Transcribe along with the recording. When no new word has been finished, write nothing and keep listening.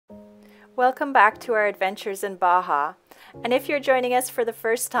Welcome back to our adventures in Baja, and if you're joining us for the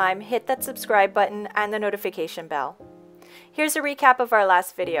first time, hit that subscribe button and the notification bell. Here's a recap of our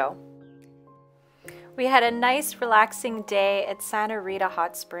last video. We had a nice relaxing day at Santa Rita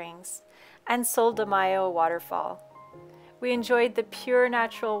Hot Springs and Sol de Mayo waterfall. We enjoyed the pure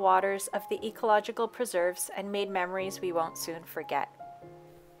natural waters of the ecological preserves and made memories we won't soon forget.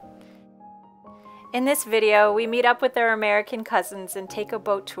 In this video, we meet up with our American cousins and take a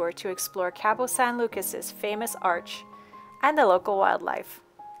boat tour to explore Cabo San Lucas's famous arch and the local wildlife.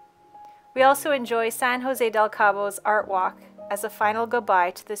 We also enjoy San Jose del Cabo's art walk as a final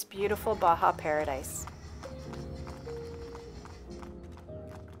goodbye to this beautiful Baja paradise.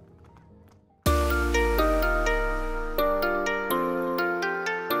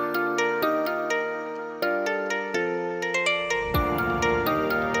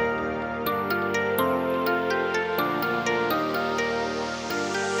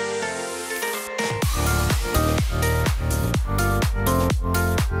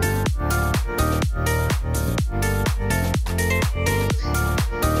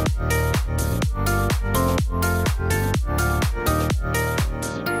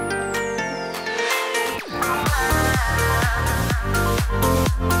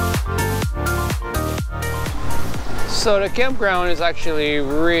 So the campground is actually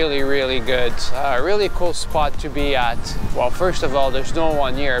really good. Really cool spot to be at. Well, first of all, there's no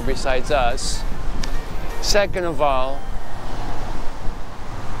one here besides us. Second of all,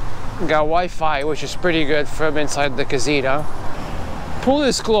 got Wi-Fi, which is pretty good from inside the casita. Pool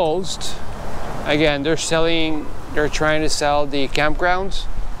is closed. Again, they're trying to sell the campground.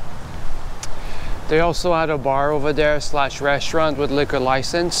 They also had a bar over there / restaurant with liquor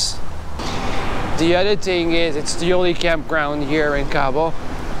license. The other thing is, it's the only campground here in Cabo.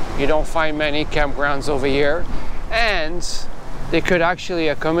 You don't find many campgrounds over here. And they could actually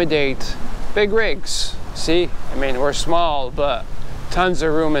accommodate big rigs. See, I mean, we're small, but tons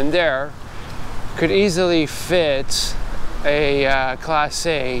of room in there. Could easily fit a Class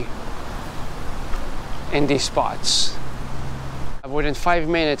A in these spots. Within 5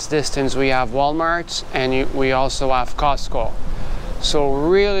 minutes distance, we have Walmart and we also have Costco. So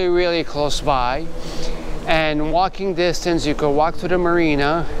really close by, and walking distance, you could walk to the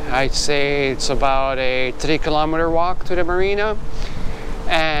marina. I'd say it's about a 3-kilometer walk to the marina,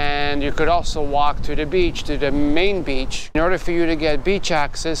 and you could also walk to the beach, to the main beach. In order for you to get beach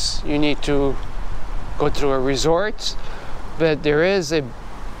access, you need to go through a resort, but there is a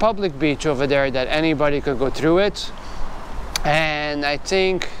public beach over there that anybody could go through it, and I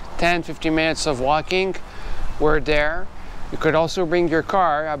think 10-15 minutes of walking, we're there. You could also bring your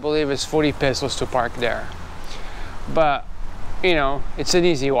car. I believe it's 40 pesos to park there. But, you know, it's an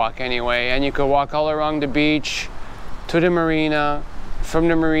easy walk anyway. And you could walk all around the beach to the marina, from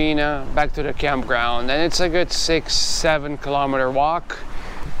the marina back to the campground. And it's a good 6-7 kilometer walk.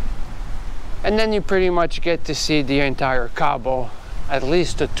 And then you pretty much get to see the entire Cabo, at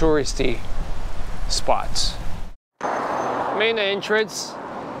least the touristy spots. Main entrance.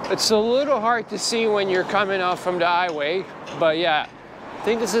 It's a little hard to see when you're coming off from the highway, but yeah, I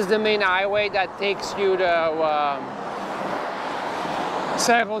think this is the main highway that takes you to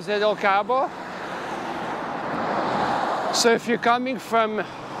San Jose del Cabo. So if you're coming from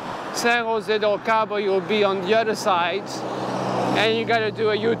San Jose del Cabo, you'll be on the other side, and you gotta do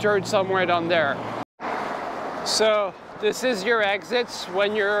a U-turn somewhere down there. So this is your exits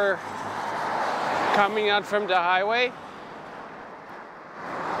when you're coming out from the highway.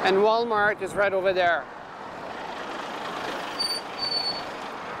 And Walmart is right over there.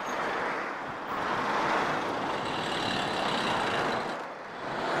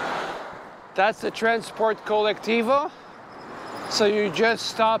 That's the Transport Colectivo. So you just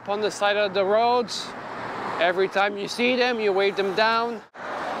stop on the side of the roads. Every time you see them, you wave them down.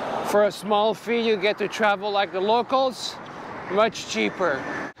 For a small fee, you get to travel like the locals, much cheaper.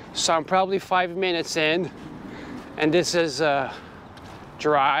 So I'm probably 5 minutes in, and this is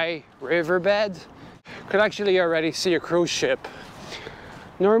dry riverbed. Could actually already see a cruise ship.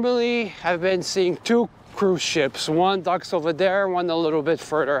 Normally I've been seeing 2 cruise ships, one docks over there, one a little bit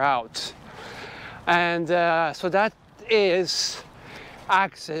further out, and so that is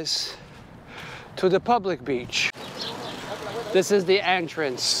access to the public beach. This is the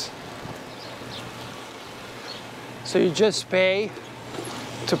entrance, so you just pay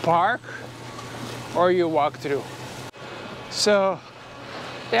to park or you walk through. So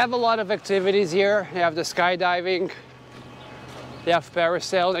they have a lot of activities here. They have the skydiving, they have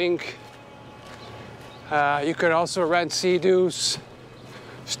parasailing. You could also rent Sea-Doos.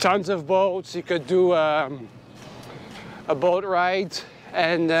 There's tons of boats. You could do a boat ride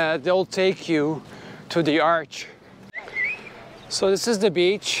and they'll take you to the arch. So this is the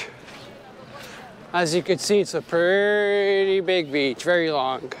beach. As you can see, it's a pretty big beach, very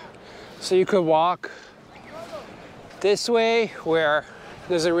long. So you could walk this way, where it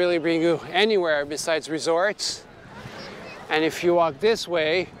doesn't really bring you anywhere besides resorts. And if you walk this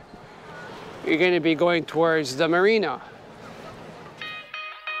way, you're going to be going towards the marina.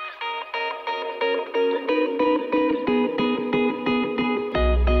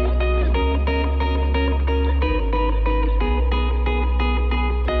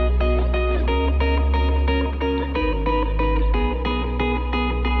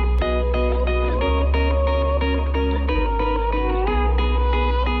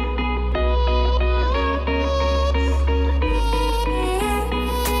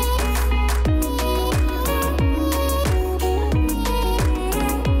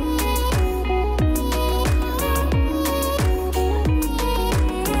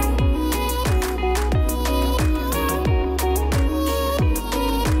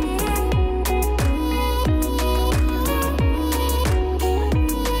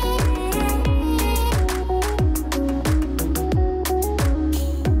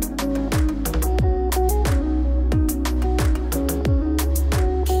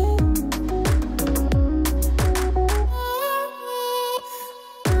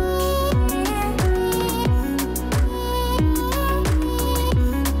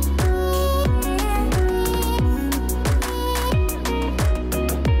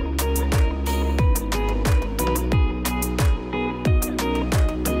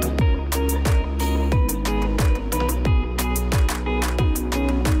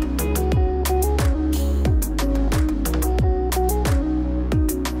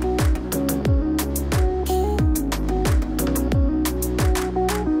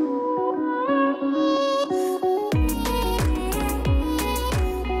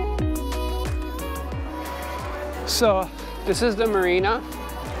 So this is the marina,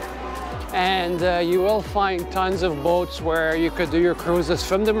 and you will find tons of boats where you could do your cruises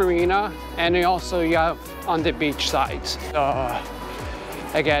from the marina, and you have on the beach side.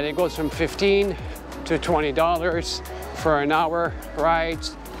 Again, it goes from $15 to $20 for an hour ride.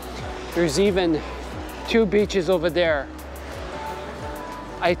 There's even 2 beaches over there.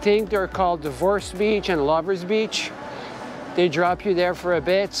 I think they're called Divorce Beach and Lovers Beach. They drop you there for a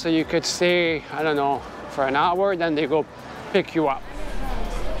bit, so you could stay, I don't know, for an hour, then they go pick you up.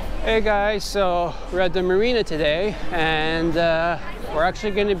 Hey guys, so we're at the marina today, and we're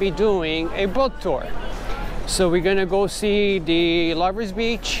actually going to be doing a boat tour. So we're going to go see the Lovers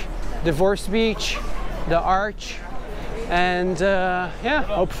Beach, Divorce Beach, the Arch, and yeah,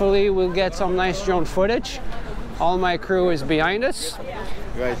 hopefully we'll get some nice drone footage. All my crew is behind us.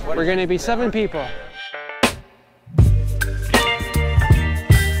 We're going to be 7 people.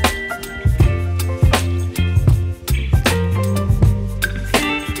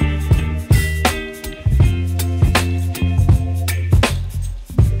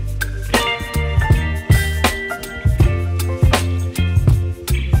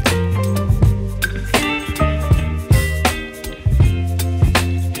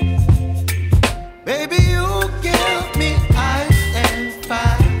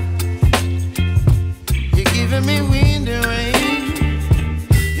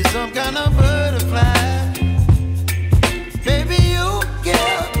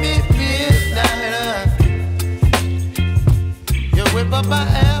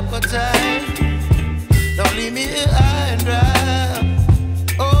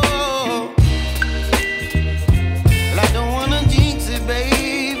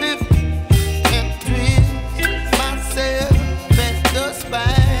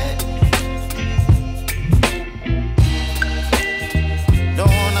 Don't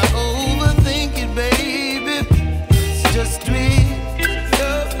wanna overthink.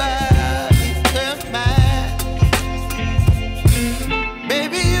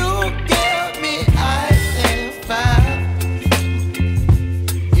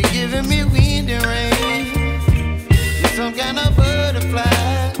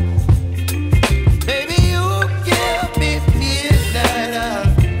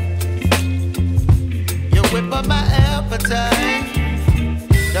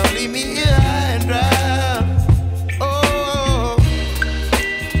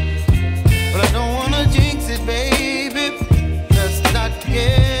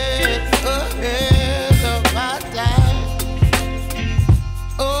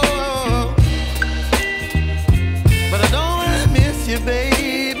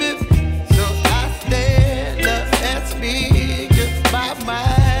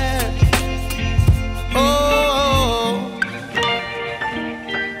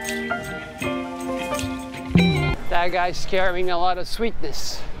 that guy's carrying a lot of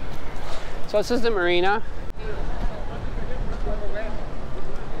sweetness. So this is the marina.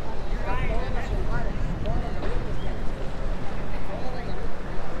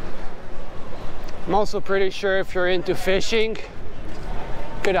 I'm also pretty sure if you're into fishing,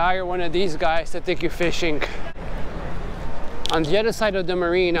 you could hire one of these guys to take you fishing. On the other side of the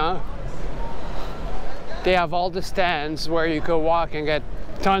marina, they have all the stands where you could walk and get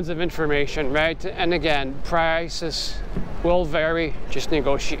tons of information, right? And again, prices will vary, just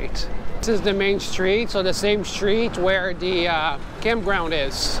negotiate. This is the main street, so the same street where the campground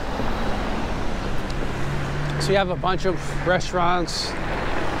is. So you have a bunch of restaurants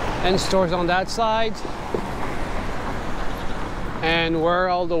and stores on that side. And we're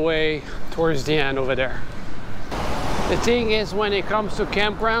all the way towards the end over there. The thing is, when it comes to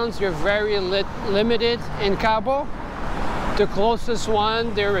campgrounds, you're very limited in Cabo. The closest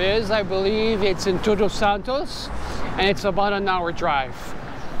one there is, I believe, it's in Todos Santos, and it's about an hour drive.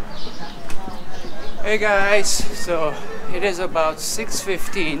 Hey guys, so it is about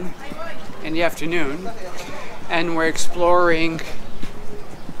 6:15 in the afternoon, and we're exploring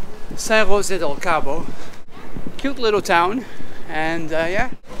San Jose del Cabo. Cute little town, and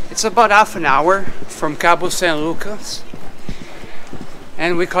yeah, it's about half an hour from Cabo San Lucas,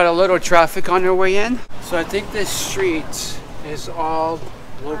 and we caught a little traffic on our way in. So I think this street is all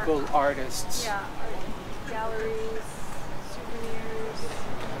local artists. Yeah, galleries, souvenirs.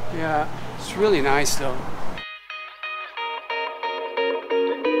 Yeah, it's really nice though.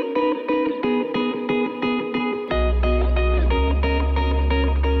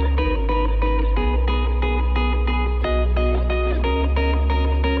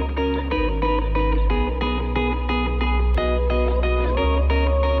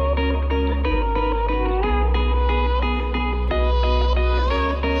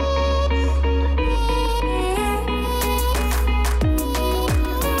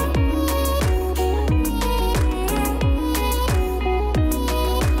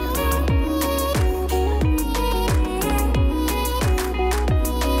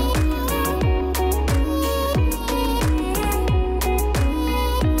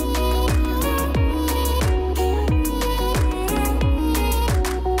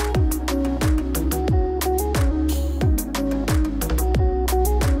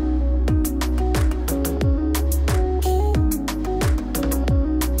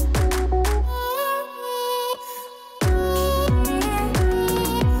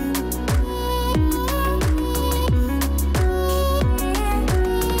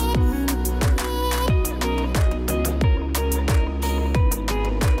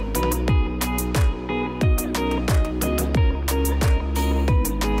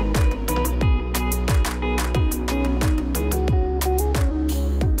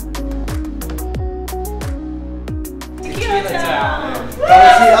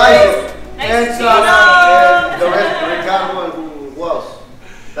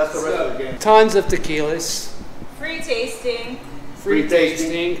 Tons of tequilas. Free tasting. Free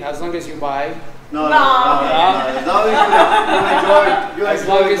tasting, as long as you buy. No. As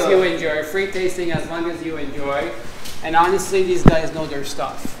long as you enjoy. Free tasting as long as you enjoy. And honestly, these guys know their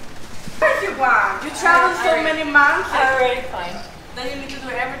stuff. What you want? You travel so many months. Alright, fine. Then you need to do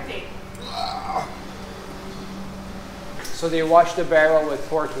everything. So they wash the barrel with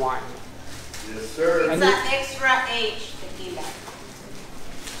port wine. Yes, sir. It's an extra age tequila.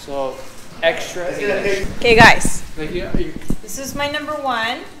 So extra. Okay, guys. Like, This is my number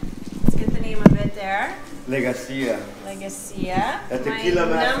one. Let's get the name of it there. Legacia. Legacia. A tequila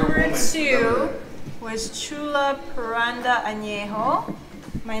My master number woman. two was Chula Paranda Añejo.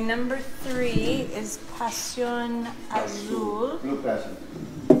 My number three is Pasión Azul. Blue passion.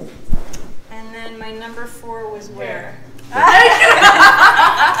 And then my number four was where? And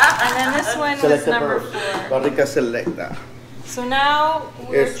then this one was number four. Barrica Selecta. So now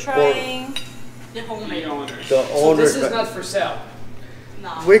we're It's trying. The homemade. The So owner. this is not for sale.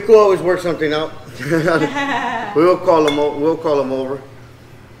 No. We could always work something out. We'll call them. We'll call them over.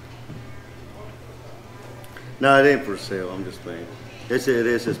 No, it ain't for sale. I'm just playing. It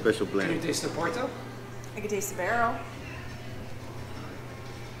is a special Can you blend. taste the Porto? I could taste the barrel.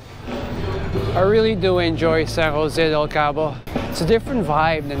 I really do enjoy San Jose del Cabo. It's a different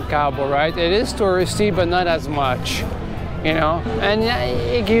vibe than Cabo, right? It is touristy, but not as much, you know? And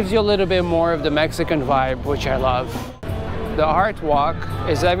it gives you a little bit more of the Mexican vibe, which I love. The Art Walk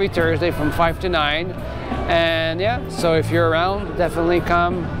is every Thursday from 5 to 9. And yeah, so if you're around, definitely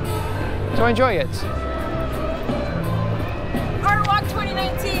come to enjoy it. Art Walk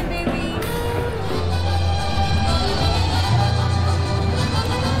 2019.